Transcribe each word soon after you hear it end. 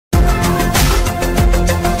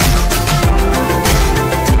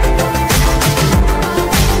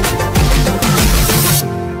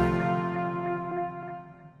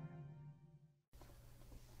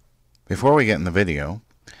Before we get in the video,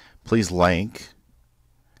 please like,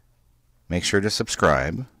 make sure to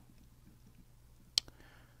subscribe,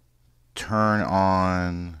 turn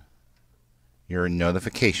on your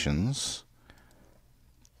notifications,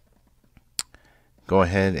 go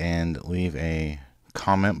ahead and leave a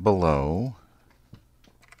comment below,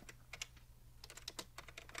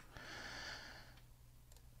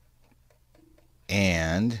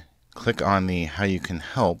 and click on the How You Can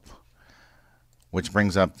Help, which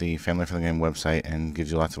brings up the Family Friendly Game website and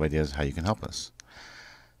gives you lots of ideas how you can help us.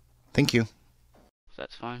 Thank you.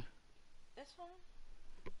 That's fine. That's fine.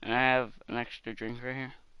 And I have an extra drink right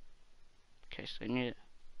here, in case I need it.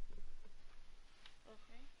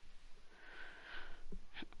 Okay.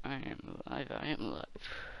 I am alive, I am alive.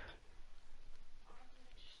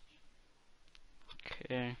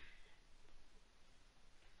 Okay.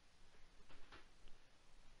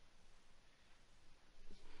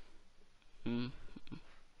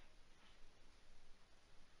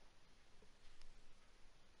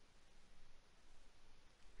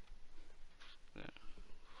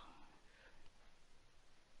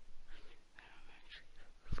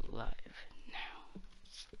 Live now.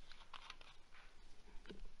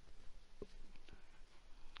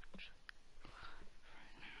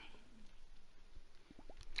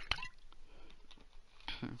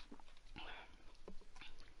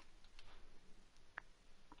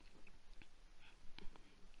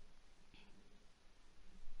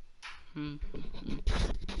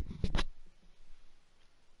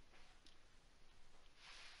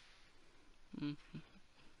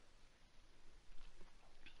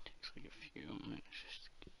 Takes like a few minutes just to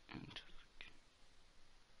get into the...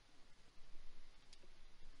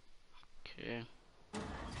 Okay.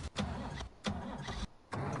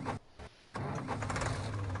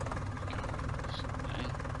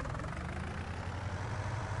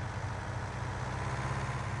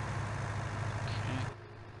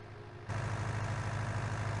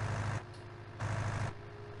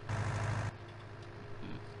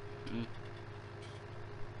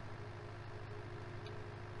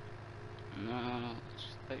 No, let's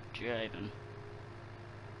start driving.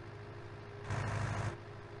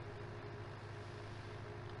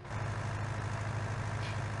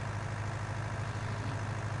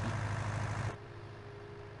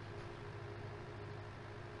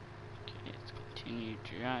 Okay, let's continue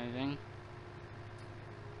driving.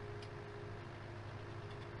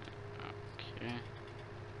 Okay.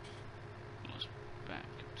 Almost back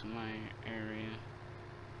up to my area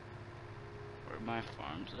where my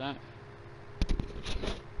farm's at.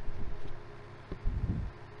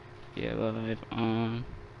 Yeah, live on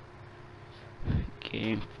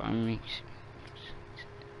Game Farming.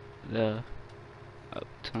 The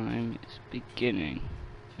uptime is beginning.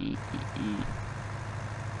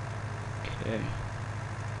 Okay.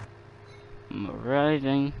 I'm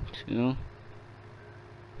arriving to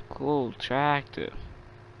cool tractor.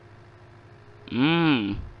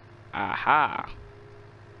 Aha.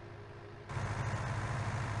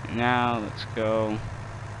 Now let's go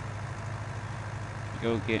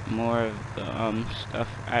get more of the stuff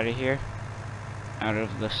out of here. Out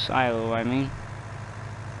of the silo, I mean.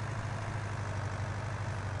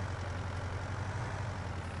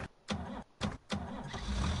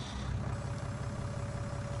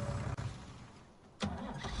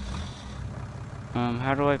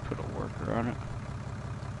 How do I put a worker on it?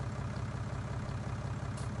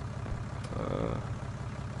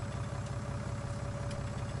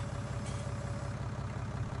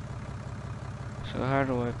 So how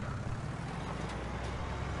do I...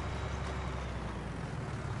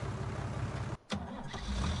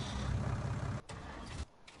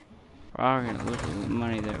 Probably gonna lose a little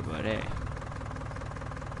money there, but hey.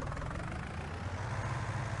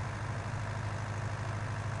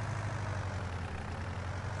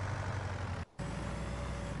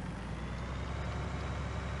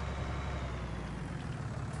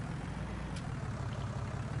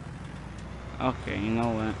 Okay, you know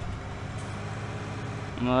what?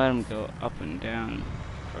 I'm gonna let him go up and down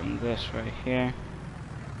from this right here.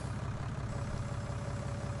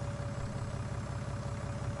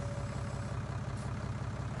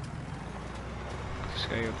 Just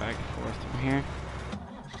gotta go back and forth from here.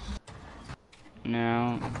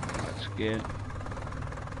 Now, let's get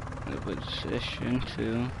the position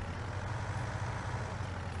to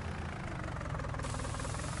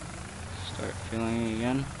start filling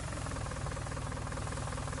again.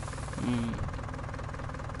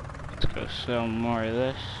 Let's go sell more of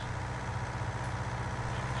this.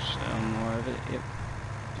 Sell more of it. Yep.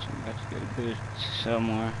 So I'm about to go do is sell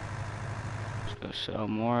more. Let's go sell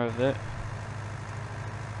more of it.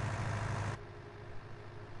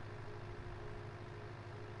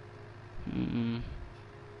 I'm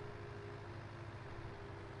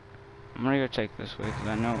gonna go take this way because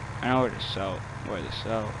I know where the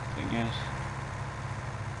cell thing is.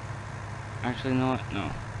 Actually, you know what?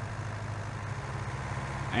 No.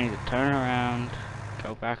 I need to turn around,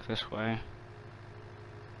 go back this way,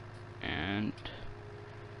 and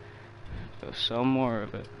go sell more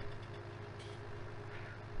of it.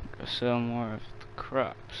 Go sell more of the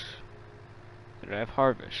crops that I've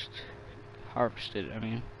harvested, I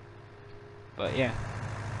mean. But yeah,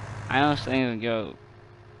 I don't think it'll go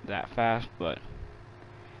that fast, but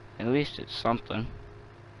at least it's something.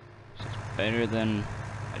 It's better than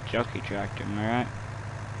a junkie tractor, am I right?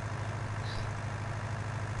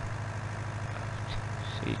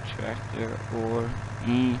 See, tractor or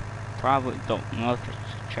probably don't know if it's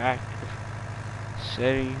a tractor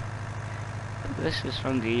city. But this is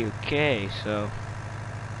from the UK, so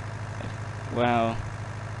well,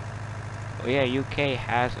 yeah, UK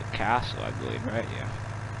has a castle, I believe, right? Yeah,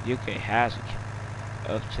 UK has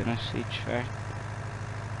a Tennessee tractor.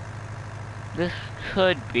 This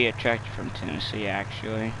could be a tractor from Tennessee,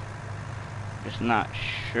 actually. Just not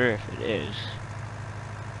sure if it is.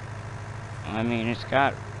 I mean, it's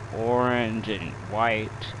got orange and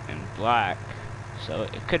white and black, so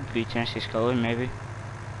it could be Tennessee's color, maybe.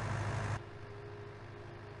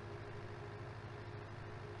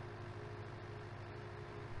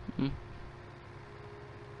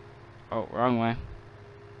 Oh, wrong way.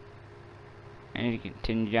 I need to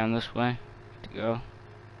continue down this way to go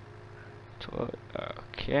to it.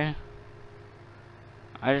 Okay.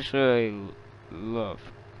 I just really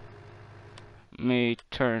love me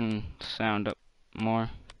turn the sound up more.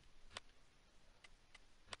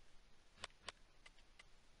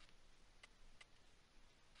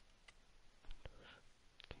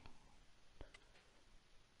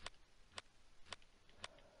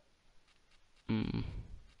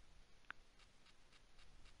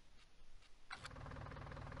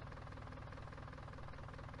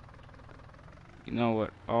 You know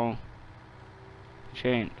what? I'll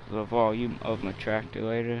change the volume of my tractor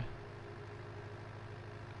later.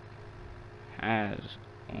 Has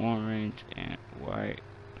orange and white.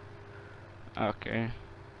 Okay.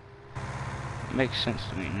 Makes sense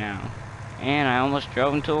to me now. And I almost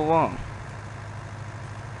drove into a wall.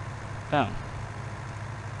 Oh.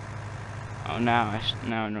 Oh, now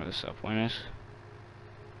I know the sell point is.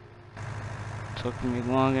 Took me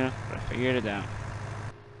long enough, but I figured it out.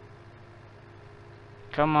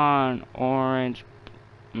 Come on, orange,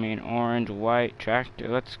 white tractor,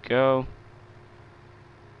 let's go.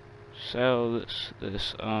 Sell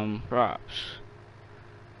this crops.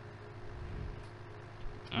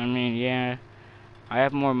 I mean, yeah, I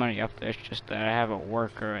have more money up there, it's just that I have a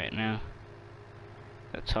worker right now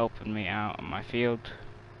that's helping me out on my field.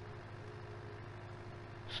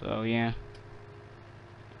 So, yeah.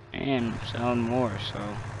 And I'm selling more,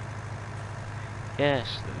 so.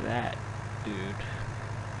 Yes, that dude.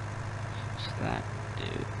 Yes, that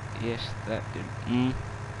dude. Yes, that dude. I mean,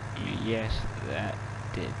 yes, that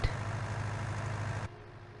did.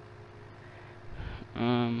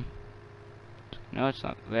 No, it's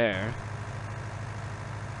not there.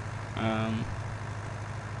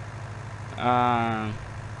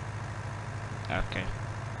 Okay.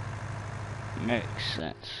 Makes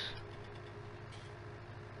sense.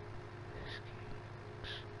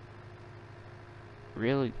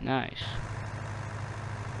 Really nice.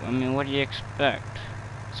 I mean, what do you expect?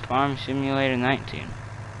 It's Farm Simulator 19.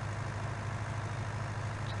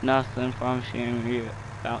 It's nothing Farm Simulator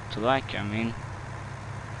about to like, I mean.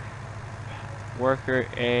 Worker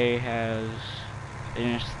A has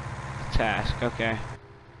finished the task, okay.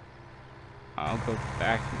 I'll go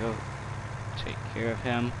back and go take care of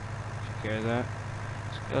him. Take care of that.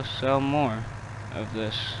 Let's go sell more of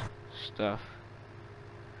this stuff.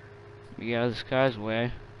 Get out of this guy's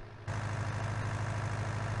way.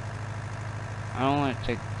 I don't want to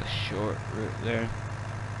take the short route there,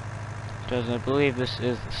 because I believe this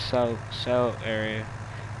is the sell area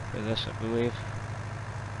for this, I believe.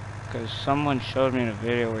 Because someone showed me in a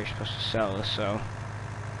video where you're supposed to sell this, so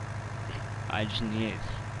I just needed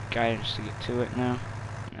guidance to get to it now.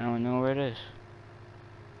 Now I know where it is.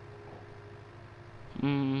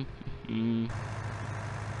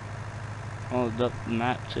 Hold up the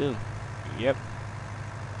map too. Yep.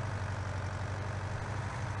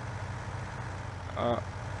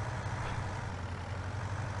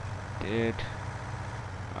 Dude.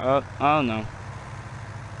 Oh no.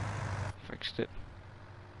 Fixed it.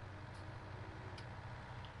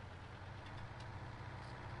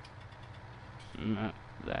 Not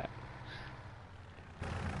that.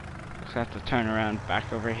 Just have to turn around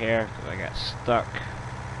back over here because I got stuck.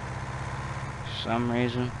 some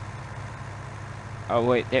reason. Oh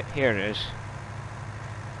wait, here it is.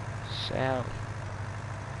 Sell.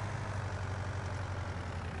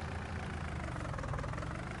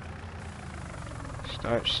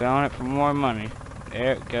 Start selling it for more money.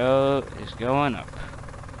 There it goes. It's going up.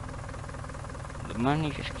 The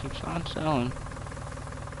money just keeps on selling.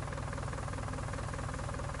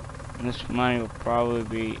 And this money will probably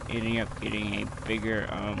be ending up getting a bigger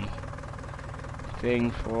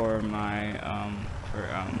thing for my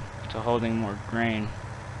to holding more grain.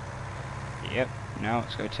 Yep. Now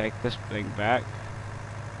let's go take this thing back.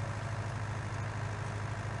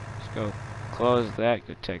 Let's go close that.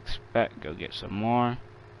 Go take this back. Go get some more.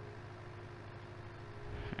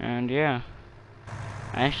 And yeah.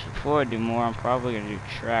 Actually, before I do more, I'm probably gonna do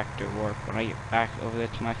tractor work when I get back over there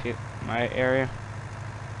to my area.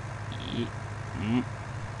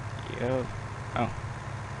 Yo. Oh.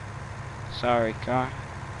 Sorry, car.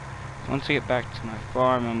 Once I get back to my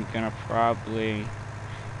farm, I'm gonna probably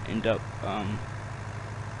end up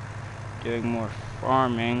doing more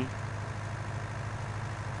farming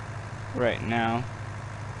right now.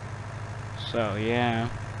 So yeah.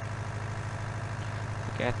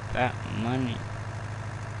 Look at that money.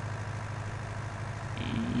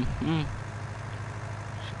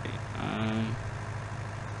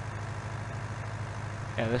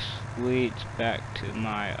 Yeah, this leads back to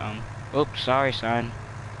my oops, sorry sign.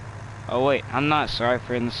 Oh wait, I'm not sorry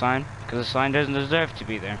for the sign, because the sign doesn't deserve to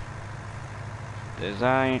be there. The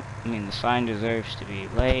sign deserves to be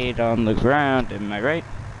laid on the ground, am I right?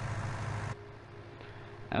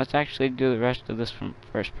 Now let's actually do the rest of this from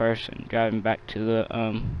first person, driving back to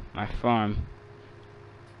the my farm.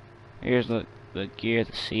 Here's the gear,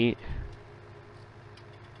 the seat.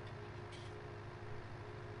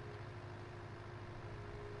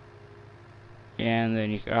 And then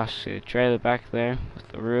you can also see the trailer back there with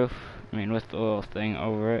the roof, with the little thing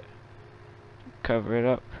over it. Cover it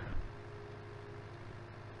up.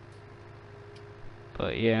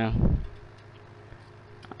 But yeah,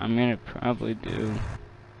 I'm gonna probably do,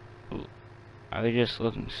 I was just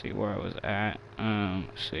looking to see where I was at.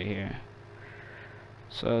 Let's see here.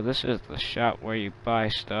 So this is the shop where you buy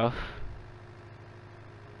stuff.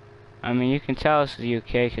 You can tell this is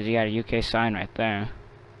UK because you got a UK sign right there.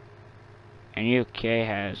 And UK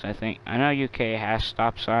has, I know UK has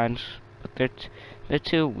stop signs, but they're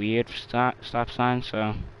too weird for stop signs,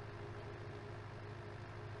 so.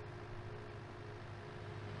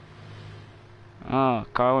 Oh, a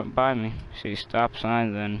car went by me. See stop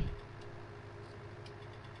sign then.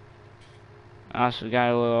 I also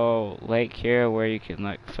got a little lake here where you can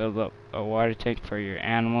like fill up a water tank for your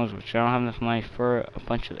animals, which I don't have enough money for a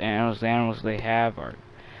bunch of animals. The animals they have are,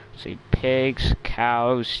 let's see, pigs,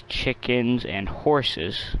 cows, chickens, and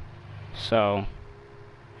horses. So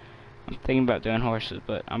I'm thinking about doing horses,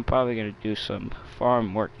 but I'm probably gonna do some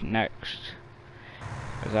farm work next,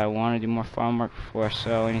 because I want to do more farm work before I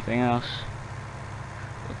sell anything else.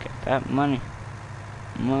 Look at that money.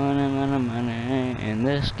 Money, money, money in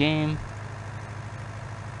this game.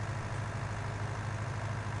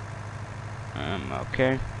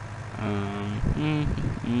 Okay.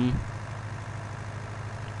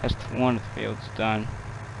 That's one of the fields done.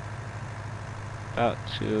 About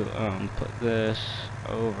to put this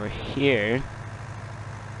over here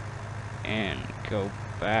and go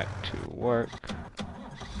back to work.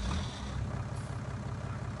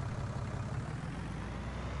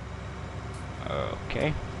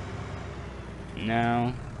 Okay.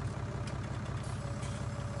 Now.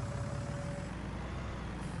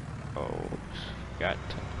 Got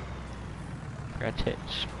to hit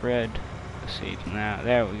spread the seeds now.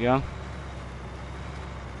 There we go.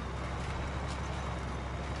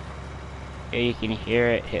 Yeah, you can hear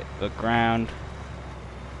it hit the ground.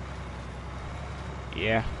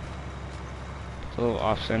 Yeah. It's a little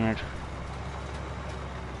off-centered.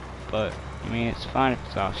 But, it's fine if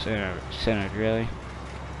it's off-centered, really.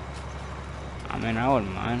 I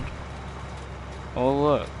wouldn't mind. Oh,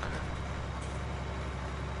 look.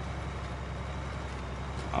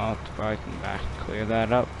 I'll have to probably come back and clear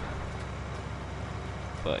that up.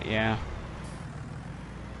 But yeah.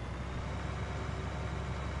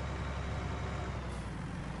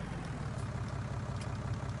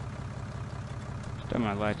 Let's turn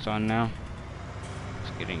my lights on now.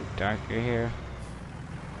 It's getting darker here.